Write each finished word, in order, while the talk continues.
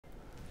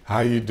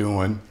How you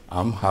doing?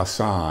 I'm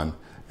Hassan,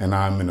 and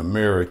I'm an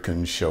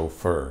American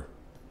chauffeur.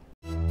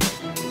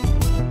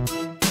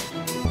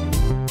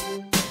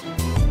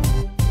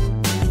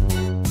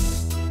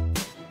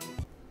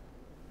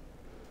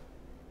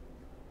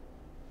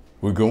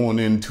 We're going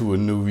into a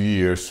new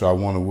year, so I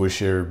want to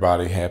wish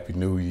everybody Happy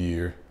New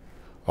Year.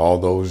 All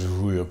those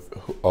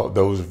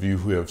of you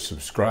who have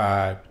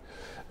subscribed,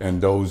 and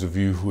those of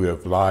you who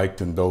have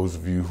liked, and those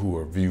of you who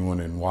are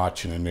viewing and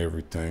watching and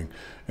everything,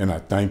 and I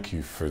thank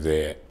you for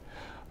that.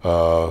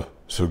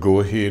 So go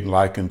ahead and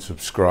like and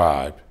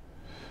subscribe.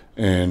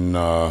 And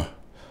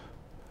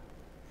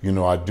you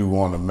know, I do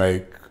want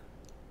to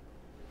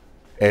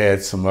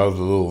add some other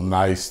little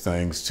nice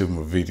things to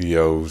my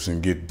videos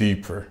and get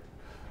deeper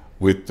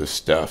with the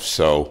stuff.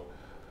 So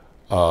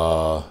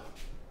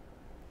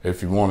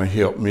if you want to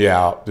help me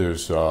out,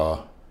 there's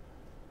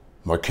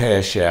my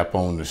Cash App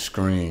on the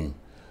screen,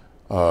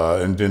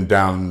 and then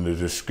down in the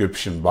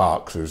description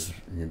box there's,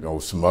 you know,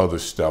 some other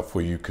stuff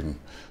where you can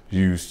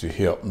use to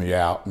help me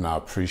out, and I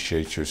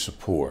appreciate your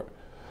support.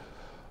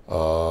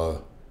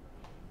 So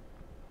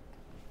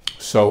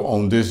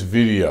on this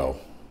video,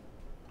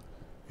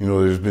 you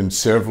know, there's been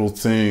several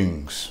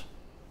things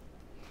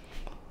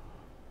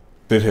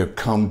that have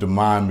come to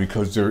mind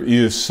because there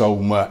is so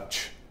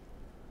much,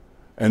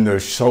 and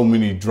there's so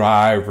many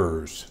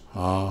drivers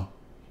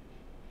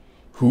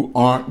who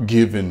aren't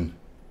given,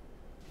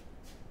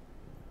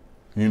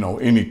 you know,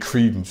 any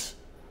credence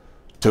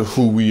to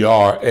who we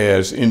are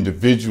as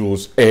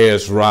individuals,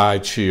 as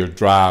rideshare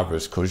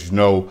drivers. Because you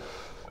know,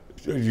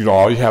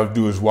 all you have to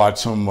do is watch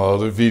some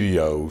other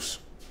videos,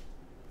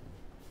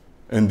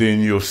 and then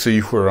you'll see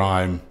where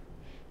I'm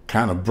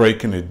kind of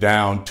breaking it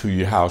down to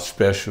you how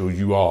special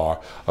you are,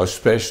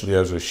 especially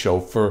as a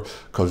chauffeur,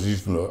 because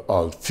even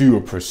a fewer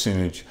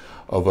percentage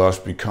of us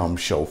become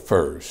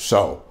chauffeurs.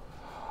 So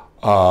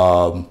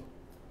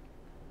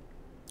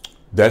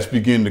that's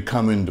beginning to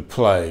come into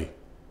play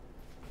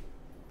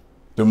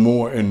the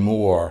more and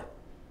more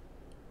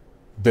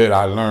that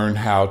I learn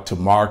how to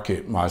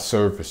market my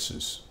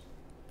services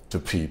to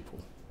people.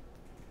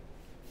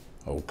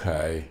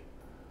 Okay.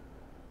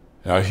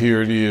 Now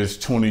here it is,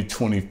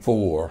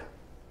 2024.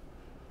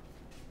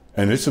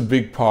 And it's a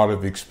big part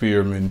of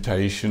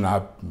experimentation.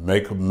 I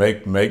make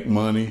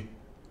money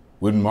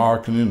with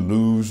marketing,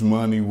 lose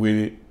money with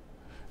it,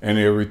 and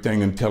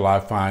everything until I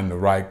find the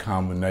right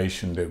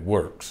combination that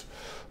works.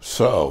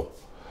 So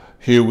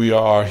here we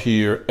are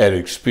here at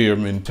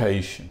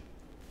experimentation.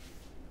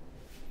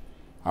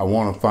 I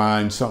want to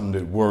find something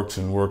that works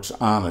and works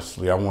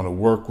honestly. I want to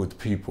work with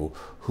people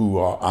who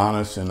are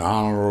honest and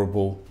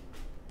honorable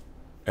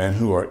and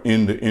who are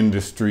in the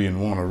industry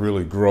and want to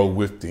really grow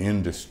with the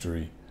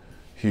industry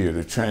here,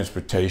 the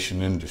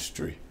transportation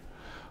industry.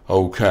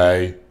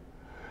 Okay.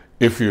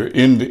 If you're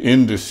in the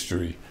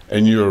industry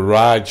and you're a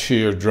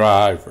rideshare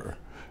driver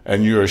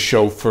and you're a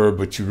chauffeur,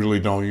 but you really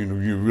don't,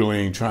 you really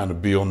ain't trying to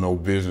build no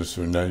business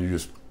or nothing, you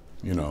just,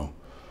 you know,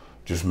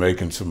 just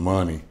making some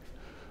money.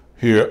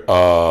 Here,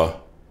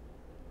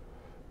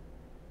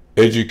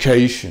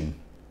 education,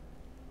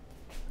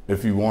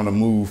 if you want to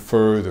move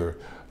further,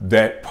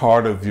 that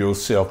part of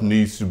yourself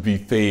needs to be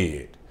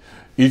fed.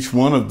 Each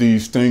one of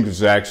these things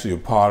is actually a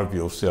part of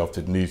yourself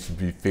that needs to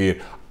be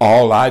fed.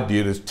 All I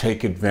did is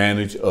take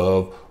advantage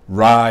of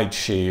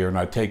rideshare, and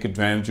I take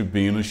advantage of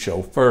being a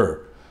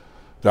chauffeur.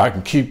 That I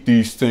can keep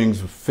these things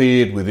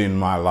fed within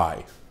my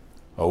life,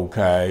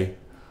 okay?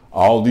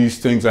 All these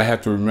things I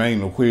have to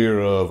remain aware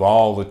of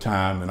all the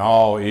time in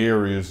all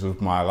areas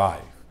of my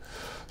life.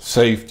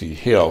 Safety,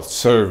 health,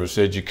 service,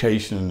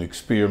 education, and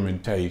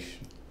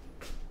experimentation.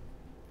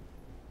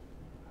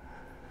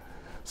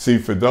 See,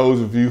 for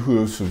those of you who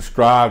have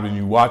subscribed and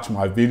you watch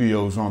my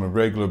videos on a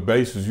regular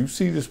basis, you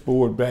see this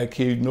board back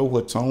here, you know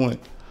what's on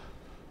it.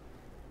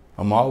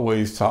 I'm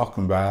always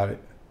talking about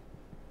it.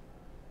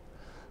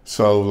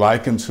 So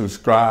like and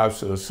subscribe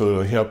so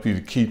it'll help you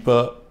to keep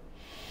up,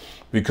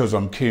 because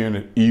I'm carrying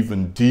it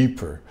even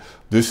deeper.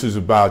 This is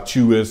about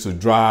you as a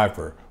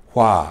driver.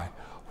 Why?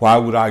 Why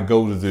would I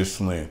go to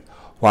this length?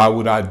 Why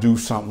would I do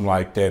something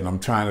like that? And I'm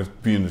trying to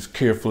be as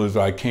careful as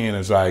I can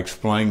as I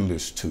explain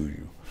this to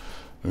you.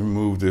 Let me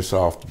move this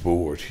off the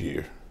board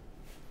here.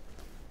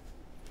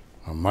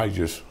 I might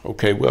just,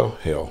 okay, well,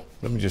 hell,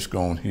 let me just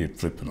go on here and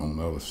flip it on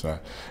the other side.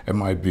 It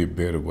might be a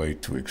better way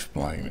to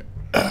explain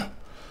it.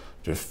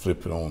 Just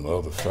flip it on the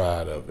other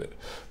side of it.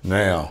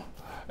 Now,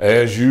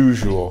 as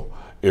usual,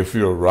 if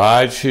you're a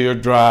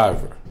rideshare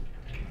driver,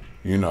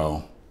 you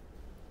know,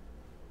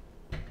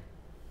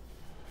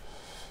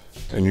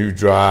 and you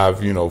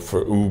drive, you know,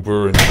 for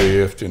Uber and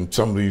Lyft and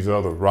some of these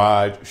other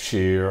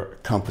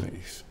rideshare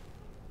companies.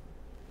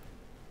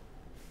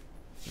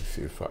 Let's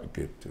see if I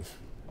get this.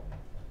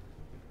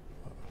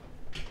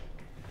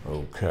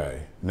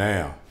 Okay,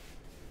 now,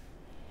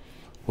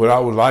 what I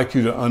would like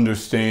you to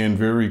understand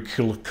very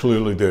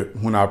clearly, that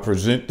when I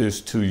present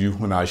this to you,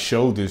 when I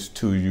show this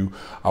to you,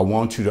 I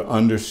want you to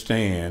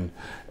understand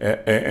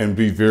and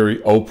be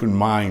very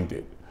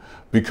open-minded,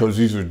 because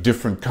these are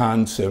different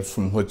concepts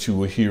from what you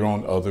will hear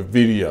on other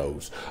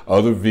videos.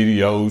 Other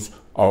videos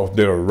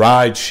they're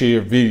ride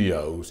share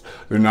videos.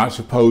 They're not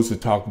supposed to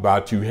talk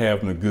about you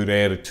having a good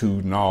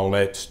attitude and all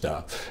that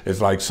stuff.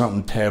 It's like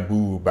something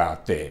taboo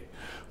about that.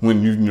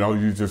 When you know,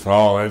 you just,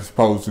 oh, that's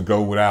supposed to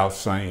go without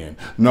saying.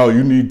 No,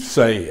 you need to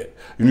say it.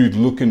 You need to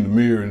look in the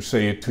mirror and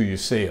say it to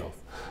yourself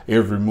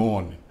every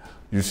morning.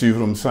 You see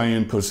what I'm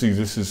saying? Because see,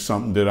 this is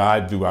something that I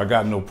do. I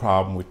got no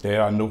problem with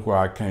that. I know where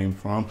I came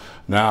from.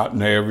 Now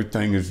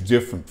everything is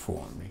different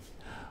for me.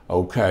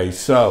 Okay,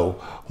 so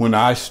when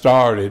I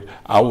started,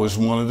 I was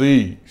one of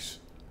these.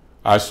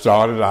 I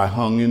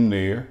hung in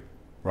there,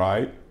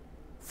 right,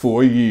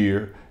 for a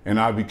year, and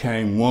I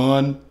became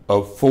one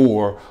of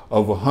 4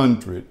 of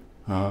 100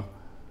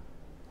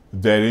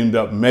 that end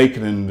up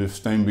making it in this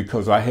thing,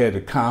 because I had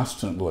to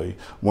constantly,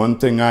 one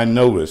thing I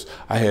noticed,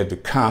 I had to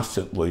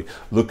constantly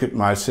look at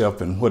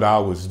myself and what I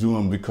was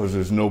doing, because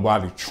there's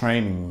nobody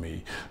training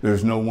me.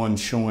 There's no one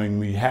showing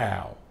me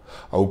how.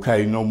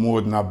 Okay, no more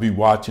than I'll be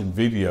watching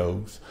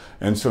videos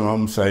and some of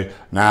them say,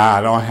 nah,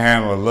 I don't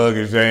handle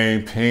luggage, they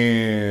ain't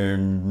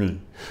paying me.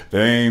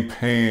 They ain't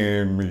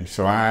paying me,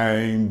 so I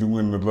ain't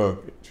doing the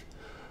luggage.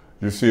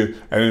 You see it?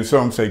 And then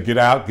some say, get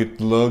out, get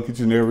the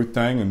luggage and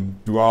everything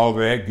and do all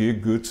that,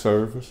 get good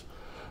service,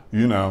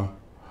 you know.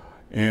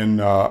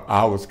 And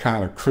I was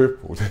kind of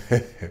crippled.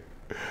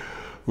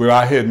 Well,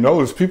 I had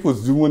noticed people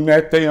was doing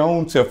that their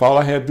own self. All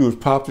I had to do was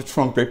pop the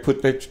trunk, they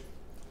put that,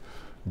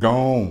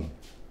 gone.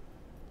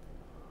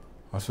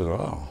 I said,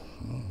 oh,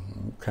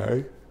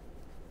 okay.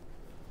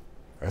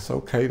 That's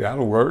okay,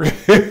 that'll work.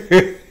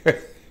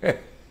 I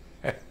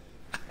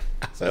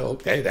said,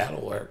 okay,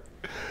 that'll work.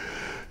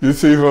 You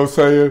see what I'm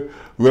saying?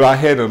 Well, I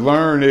had to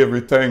learn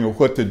everything of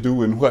what to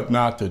do and what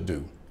not to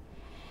do.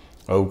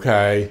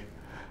 Okay?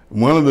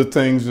 One of the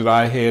things that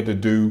I had to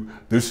do,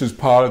 this is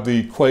part of the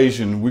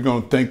equation. We're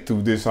going to think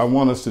through this. I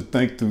want us to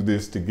think through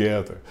this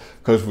together,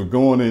 because we're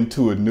going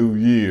into a new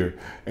year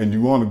and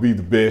you want to be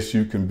the best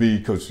you can be,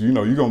 because you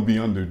know you're going to be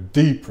under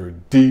deeper.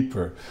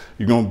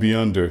 You're going to be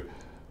under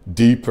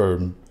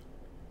deeper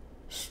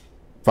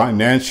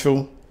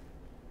financial,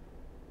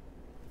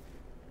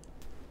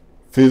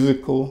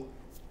 physical,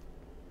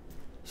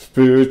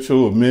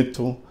 spiritual, or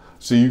mental.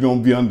 So you're going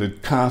to be under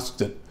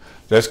constant.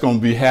 That's going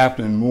to be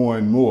happening more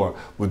and more.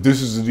 But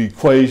this is the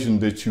equation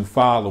that you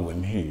follow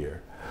in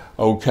here.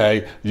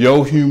 Okay?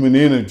 Your human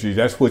energy,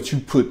 that's what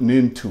you're putting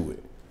into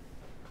it.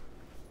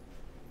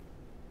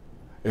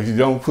 If you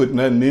don't put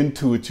nothing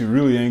into it, you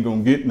really ain't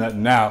going to get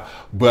nothing out.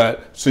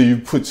 But so you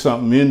put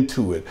something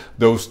into it.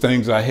 Those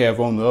things I have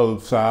on the other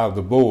side of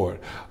the board.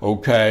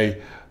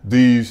 Okay?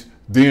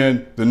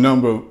 Then the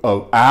number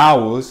of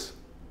hours.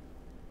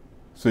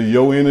 So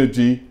your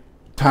energy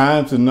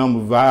times the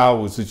number of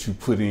hours that you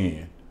put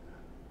in.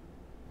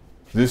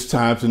 This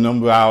times the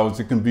number of hours,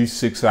 it can be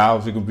 6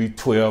 hours, it can be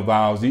 12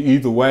 hours.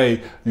 Either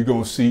way, you're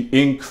going to see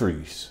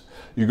increase.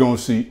 You're going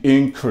to see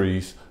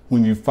increase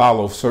when you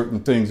follow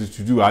certain things that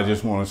you do. I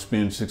just want to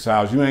spend 6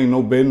 hours. You ain't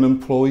no better than an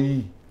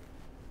employee.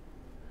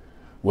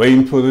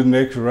 Waiting for the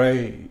next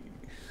raise.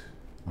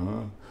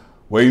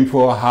 Waiting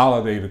for a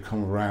holiday to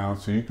come around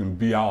so you can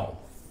be off.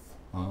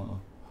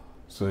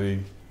 See?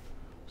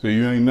 So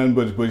you ain't nothing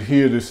but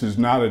here, this is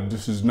not a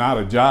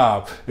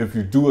job. If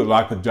you do it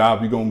like a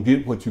job, you're gonna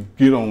get what you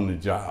get on the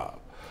job.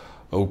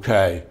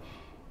 Okay.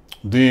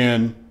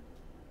 Then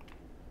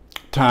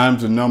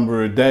times the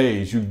number of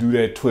days. You do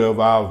that 12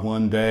 hours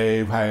one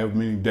day, however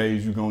many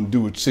days you're gonna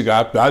do it.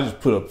 I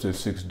just put up to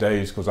 6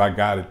 days because I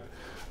got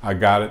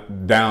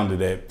it down to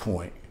that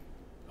point.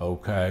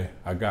 Okay.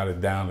 I got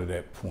it down to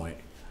that point.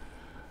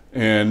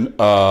 And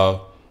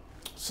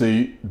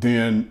see,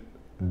 then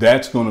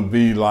that's gonna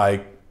be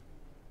like,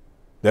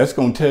 that's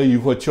going to tell you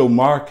what your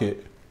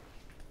market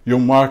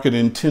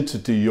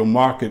intensity, your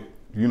market,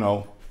 you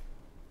know,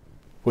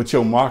 what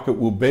your market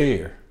will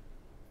bear.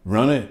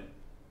 Run it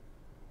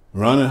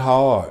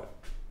hard.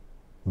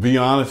 Be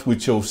honest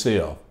with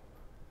yourself.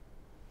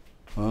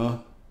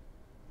 Don't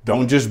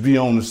just be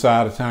on the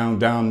side of town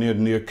down there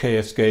near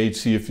Cascade,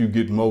 see if you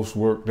get most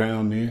work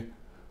down there.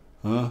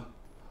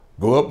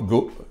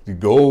 Go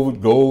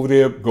over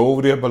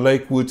there by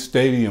Lakewood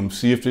Stadium,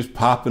 see if it's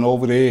popping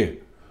over there.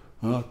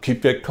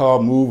 Keep that car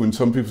moving.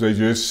 Some people say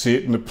just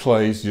sit in the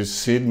place, just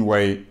sit and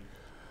wait.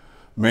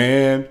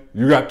 Man,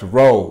 you got to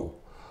roll.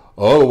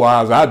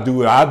 Otherwise, I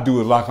do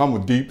it like I'm a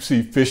deep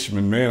sea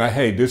fisherman, man.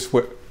 Hey, this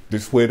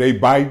where they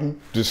biting,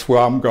 this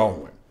where I'm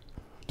going.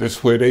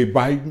 This where they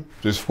biting,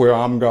 this where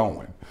I'm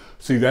going.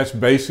 See, that's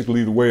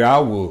basically the way I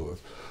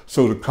was.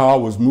 So the car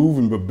was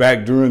moving, but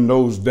back during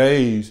those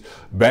days,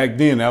 back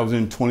then, that was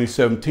in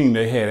 2017,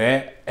 they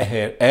had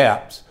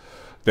apps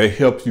that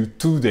helped you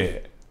through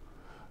that.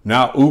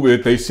 Now Uber,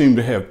 they seem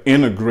to have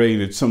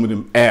integrated some of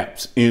them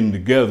apps in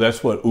together.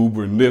 That's what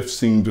Uber and Lyft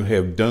seem to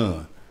have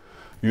done.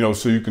 You know,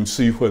 so you can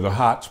see where the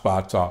hot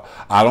spots are.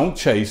 I don't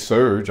chase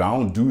surge. I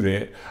don't do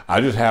that. I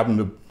just happen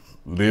to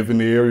live in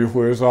the area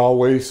where it's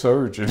always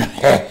surging.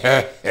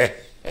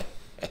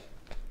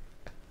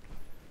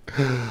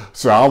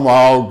 So I'm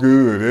all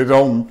good. It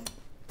don't,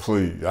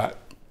 please,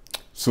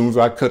 As soon as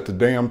I cut the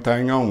damn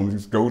thing on,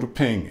 just go to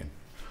pinging.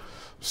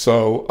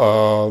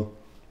 So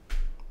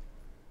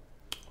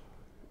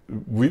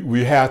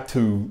we have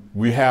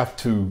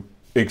to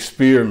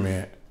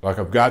experiment. Like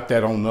I've got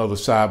that on the other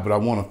side, but I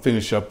want to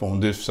finish up on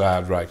this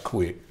side right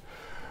quick.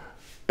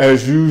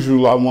 As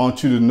usual, I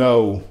want you to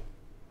know,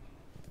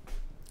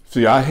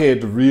 see, I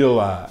had to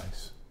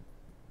realize,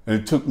 and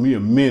it took me a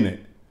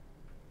minute,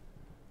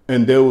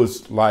 and there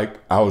was like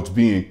I was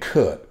being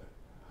cut.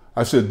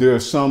 I said, there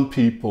are some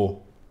people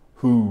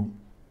who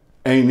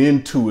ain't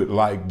into it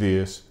like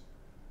this,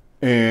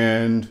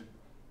 and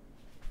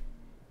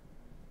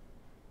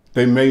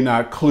they may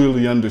not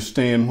clearly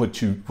understand what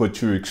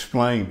you're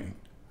explaining.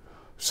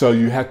 So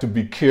you have to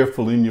be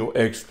careful in your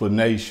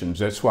explanations.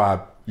 That's why,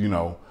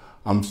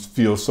 I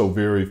feel so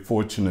very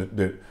fortunate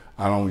that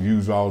I don't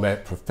use all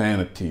that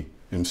profanity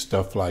and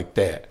stuff like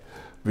that,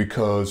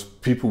 because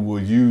people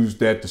will use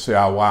that to say,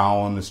 oh, well, I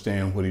don't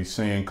understand what he's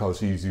saying because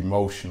he's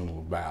emotional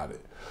about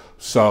it.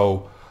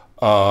 So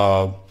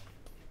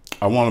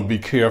I want to be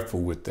careful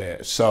with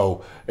that.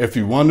 So if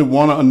you want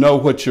to know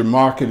what your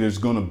market is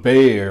going to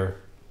bear,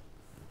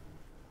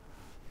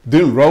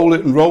 then roll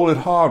it and roll it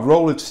hard.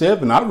 Roll it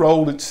 7. I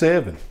rolled it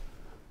 7.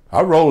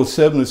 I rolled a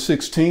 7 to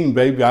 16,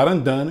 baby. I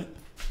done it.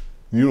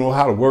 You know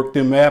how to work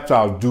them apps.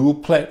 I was dual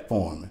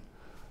platforming,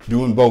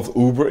 doing both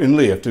Uber and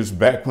Lyft. This is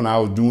back when I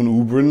was doing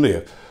Uber and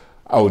Lyft.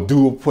 I would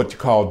do what you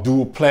call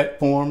dual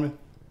platforming.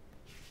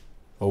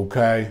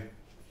 Okay,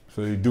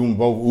 so you're doing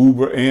both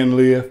Uber and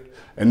Lyft,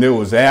 and there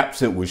was apps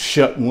that would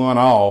shut one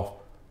off,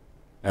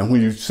 and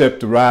when you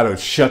accept the ride, or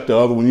shut the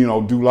other one,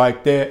 do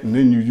like that, and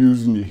then you're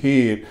using your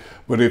head.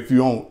 But if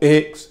you're on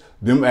X,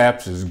 them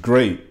apps is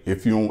great.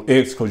 If you're on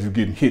X, because you're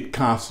getting hit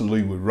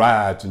constantly with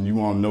rides, and you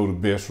want to know the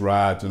best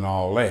rides and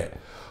all that.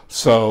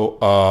 So,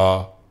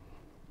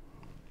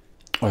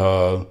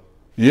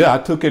 yeah, I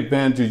took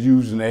advantage of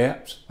using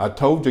apps. I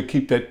told you to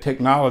keep that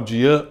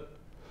technology up.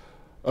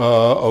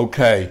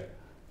 Okay,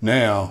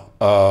 now,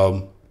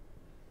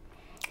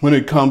 when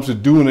it comes to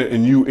doing it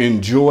and you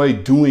enjoy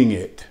doing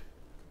it,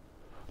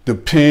 the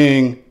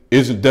ping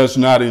does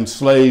not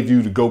enslave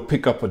you to go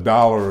pick up $1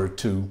 or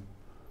 $2.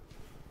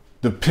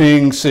 The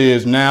ping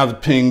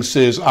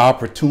says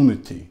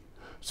opportunity.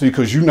 See,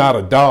 because you're not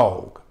a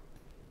dog.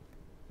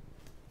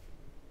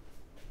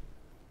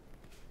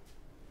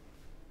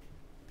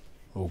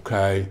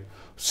 Okay,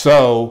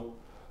 so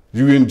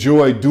you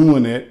enjoy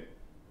doing it,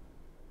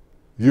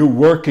 you're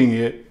working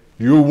it,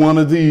 you're one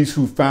of these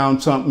who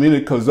found something in it,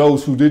 because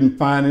those who didn't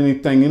find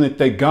anything in it,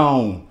 they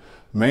gone.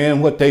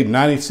 Man,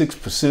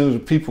 96% of the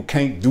people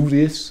can't do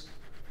this?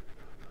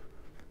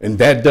 And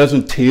that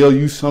doesn't tell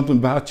you something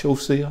about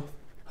yourself,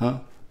 huh?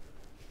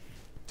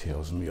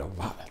 Tells me a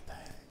lot of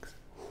things.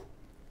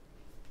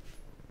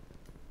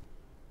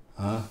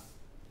 Huh?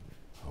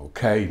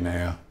 Okay,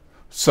 now.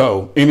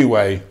 So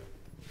anyway,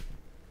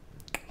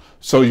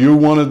 so you're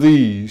one of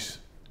these.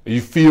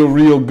 You feel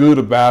real good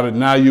about it.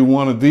 Now you're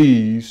one of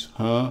these,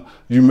 huh?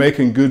 You're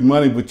making good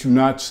money, but you're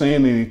not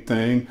saying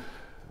anything.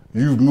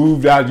 You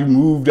moved out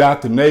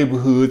the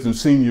neighborhoods and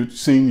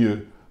seen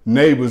your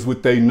neighbors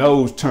with their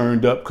nose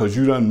turned up because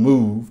you done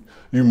moved.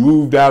 You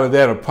moved out of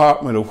that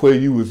apartment of where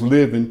you was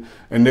living,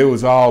 and they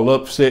was all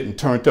upset and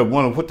turned up,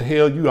 wondering, what the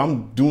hell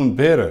I'm doing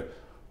better.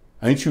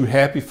 Ain't you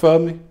happy for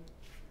me?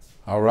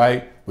 All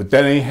right, but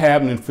that ain't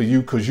happening for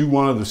you because you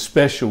one of the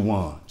special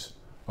ones.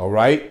 All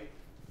right,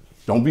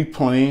 don't be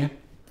playing.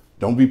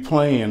 Don't be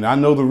playing. I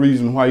know the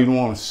reason why you don't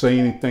want to say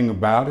anything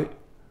about it.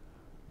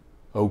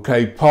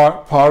 Okay,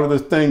 part of the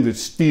thing that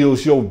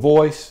steals your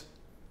voice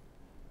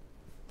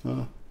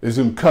is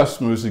them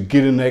customers that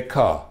get in that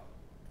car.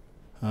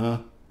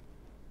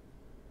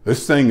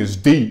 This thing is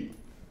deep.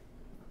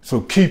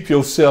 So keep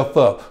yourself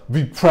up.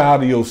 Be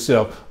proud of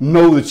yourself.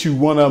 Know that you're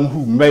one of them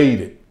who made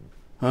it.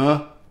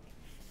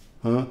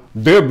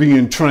 They're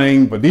being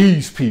trained by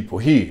these people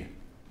here.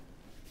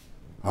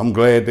 I'm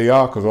glad they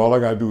are, because all I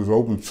got to do is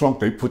open the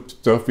trunk. They put the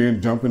stuff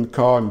in, jump in the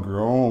car, and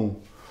go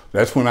on.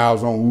 That's when I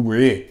was on Uber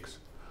X.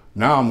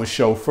 Now I'm a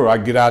chauffeur. I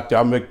get out there,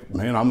 I'm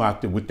out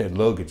there with that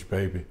luggage,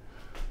 baby.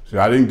 So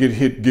I didn't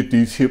get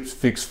these hips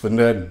fixed for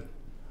nothing.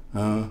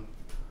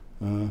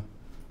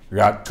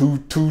 Got two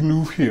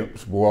new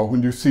hips, boy.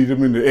 When you see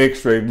them in the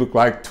X-ray, it look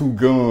like 2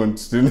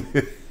 guns.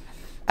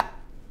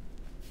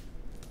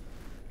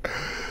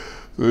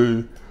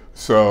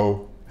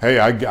 So, hey,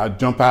 I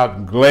jump out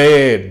and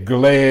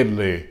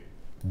gladly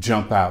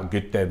jump out,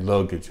 get that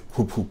luggage.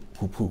 Whoop, whoop,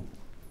 whoop, whoop.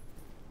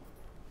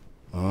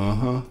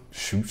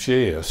 Shoot,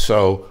 yeah.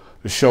 So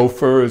the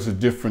chauffeur is a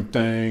different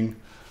thing.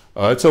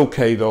 It's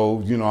okay though.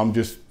 I'm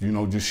just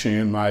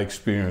sharing my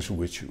experience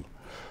with you.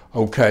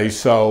 Okay,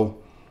 so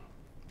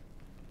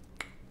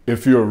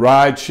if you're a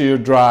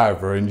rideshare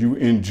driver and you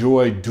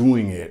enjoy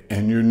doing it,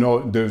 and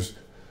there's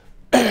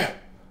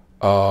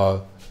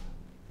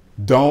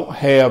don't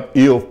have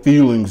ill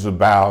feelings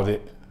about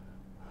it.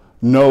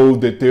 Know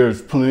that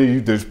there's plenty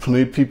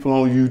of people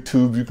on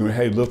YouTube. You can,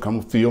 hey, look, I'm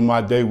gonna fill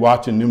my day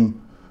watching them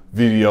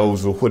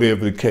videos or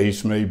whatever the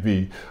case may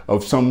be,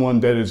 of someone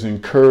that is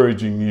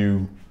encouraging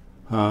you,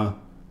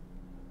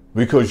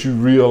 because you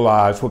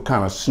realize what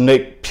kind of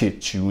snake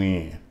pit you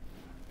in.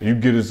 You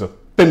get as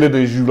offended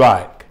as you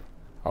like.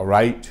 All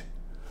right?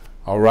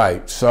 All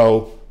right.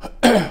 So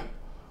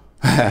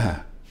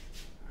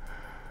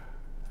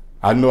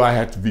I know I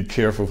have to be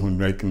careful when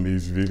making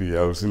these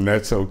videos, and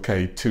that's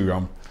okay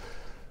too.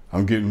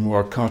 I'm getting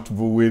more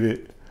comfortable with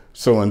it.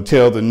 So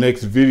until the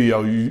next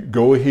video, you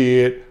go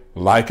ahead,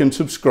 like and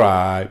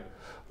subscribe.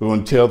 But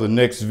until the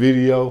next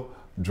video,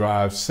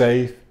 drive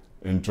safe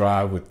and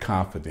drive with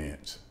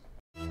confidence.